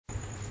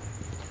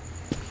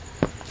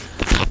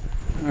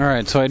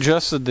Alright, so I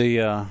adjusted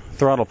the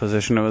throttle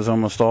position. It was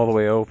almost all the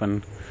way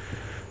open.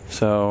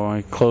 So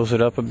I close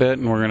it up a bit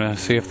and we're going to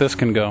see if this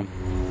can go.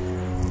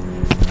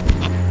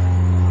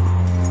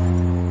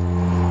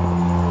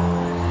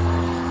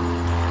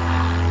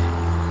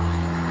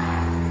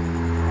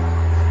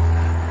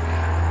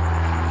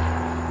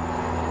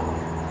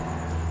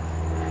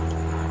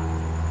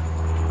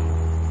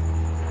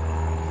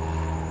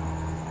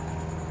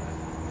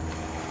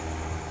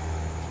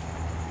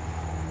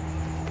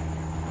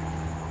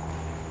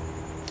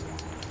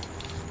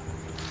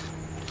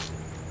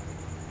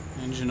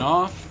 Engine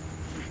off.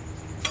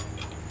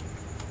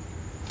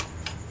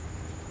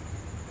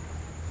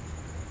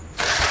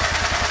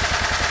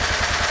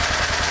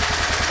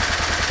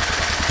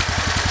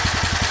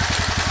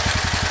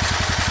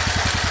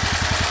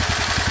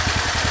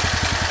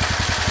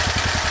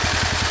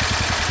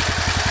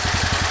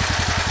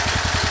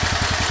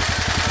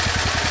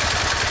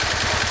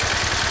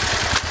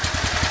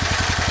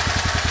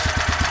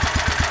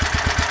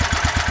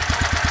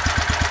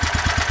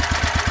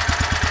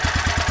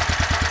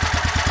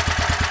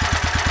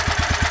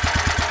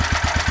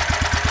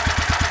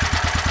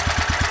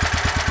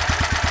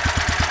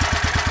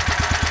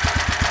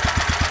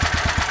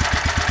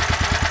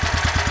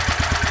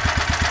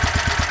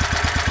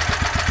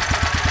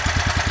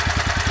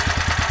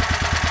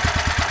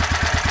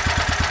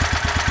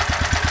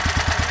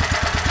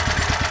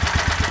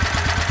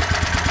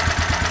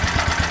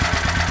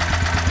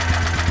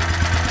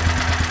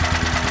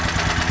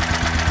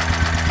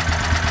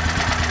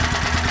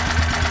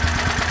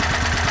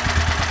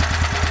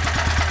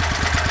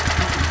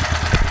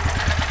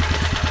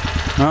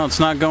 Well,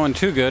 it's not going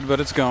too good, but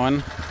it's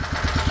going.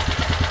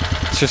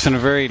 It's just in a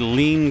very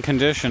lean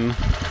condition.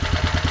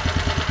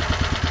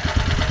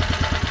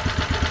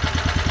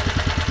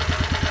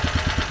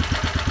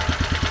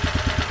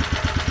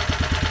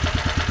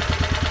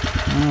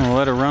 We'll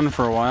let it run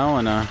for a while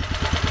and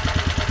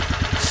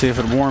see if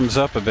it warms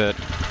up a bit.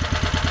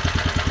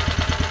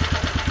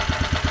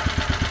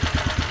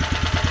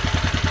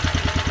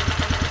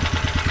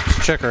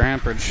 Let's check our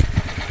amperage.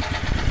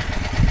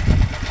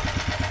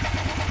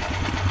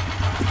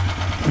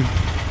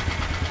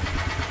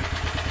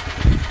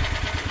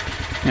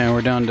 Yeah,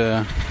 we're down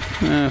to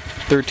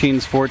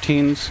 13s,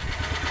 14s,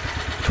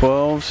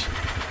 12s.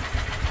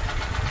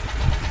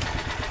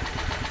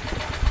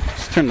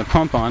 Let's turn the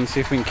pump on, see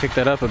if we can kick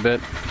that up a bit.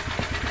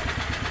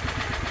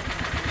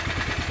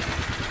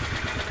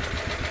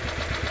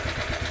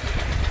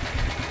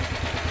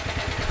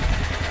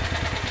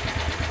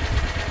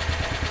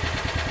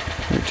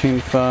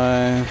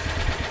 $13.5.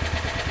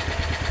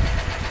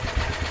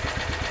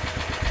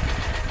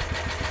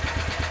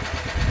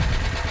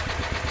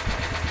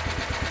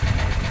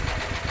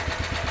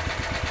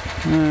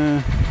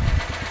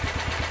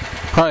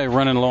 Probably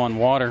running low on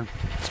water.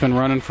 It's been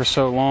running for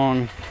so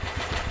long.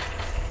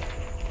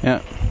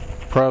 Yeah,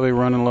 probably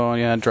running low.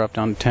 Yeah, it dropped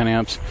down to 10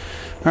 amps.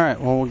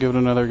 Alright, well, we'll give it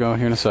another go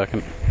here in a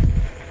second.